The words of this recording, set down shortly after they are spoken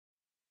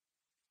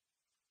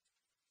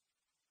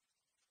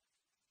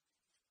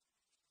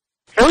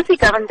Rosy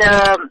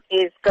Govender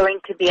is going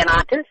to be an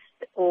artist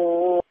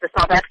who the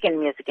South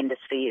African music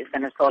industry is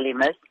going to sorely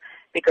miss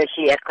because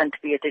she has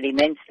contributed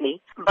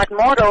immensely. But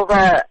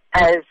moreover,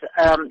 as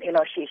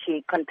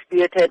she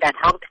contributed and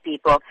helped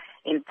people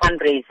in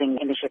fundraising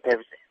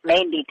initiatives,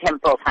 mainly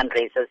temple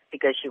fundraisers,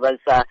 because she was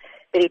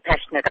very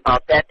passionate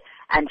about that,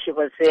 and she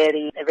was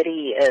a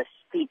very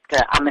steeped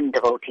Aman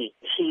devotee.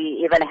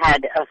 She even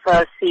had a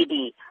first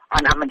CD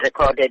on Aman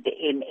recorded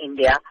in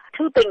India.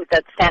 Two things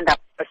that stand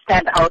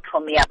out for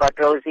me about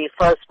Rosy.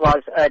 First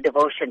was a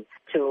devotion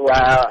to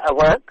a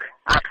work,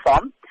 art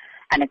form,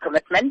 and a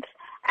commitment,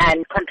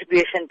 and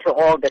contribution to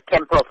all the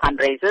temple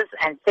fundraisers.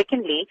 And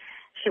secondly,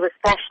 she was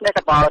passionate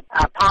about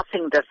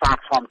passing this art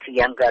form to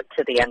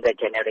the younger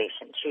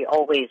generation. She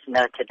always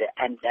nurtured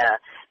and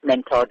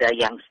mentored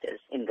youngsters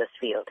in this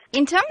field.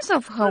 In terms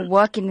of her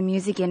work in the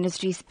music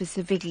industry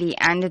specifically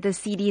and the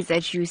CDs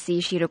that you say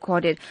she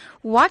recorded,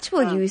 what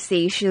will you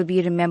say she'll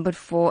be remembered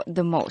for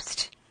the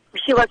most?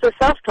 She was a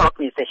self-taught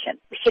musician.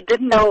 She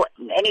didn't know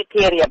any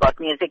theory about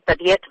music, but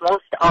yet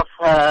most of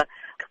her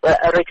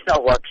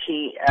original work,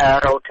 she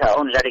wrote her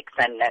own lyrics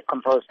and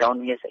composed her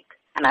own music.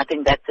 And I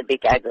think that's a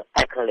big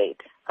accolade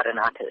for an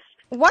artist.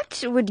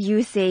 What would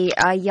you say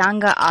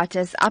younger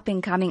artists,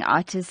 up-and-coming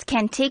artists,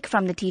 can take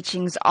from the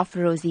teachings of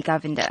Rosy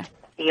Govender?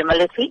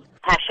 Humility,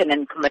 passion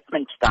and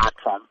commitment to the art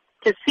form.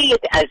 To see it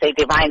as a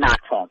divine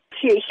art form.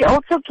 She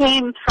also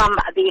came from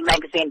the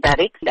magazine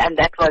Barracks, and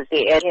that was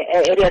the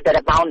area that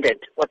abounded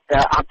with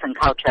arts and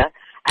culture,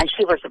 and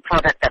she was a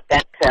product of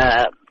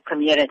that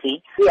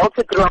community. We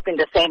also grew up in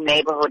the same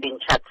neighborhood in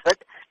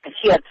Chatsworth, and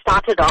she had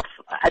started off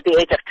at the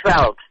age of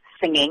 12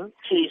 singing.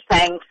 She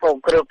sang for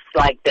groups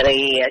like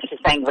she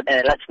sang with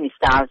the Lakshmi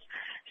Stars,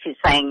 she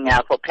sang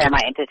for Prema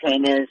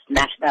Entertainers,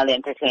 National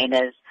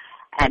Entertainers,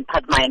 and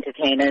Padma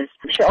Entertainers.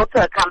 She also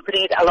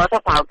accompanied a lot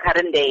of our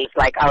current days,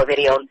 like our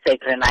very own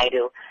Segra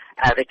Naidu,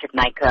 Richard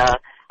Naika,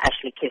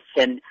 Ashley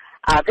Christian,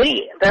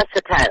 very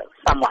versatile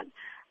someone.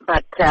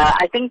 But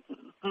I think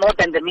more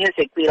than the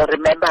music, we'll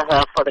remember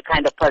her for the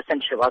kind of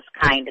person she was,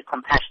 kind,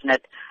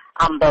 compassionate,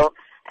 humble,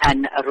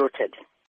 and rooted.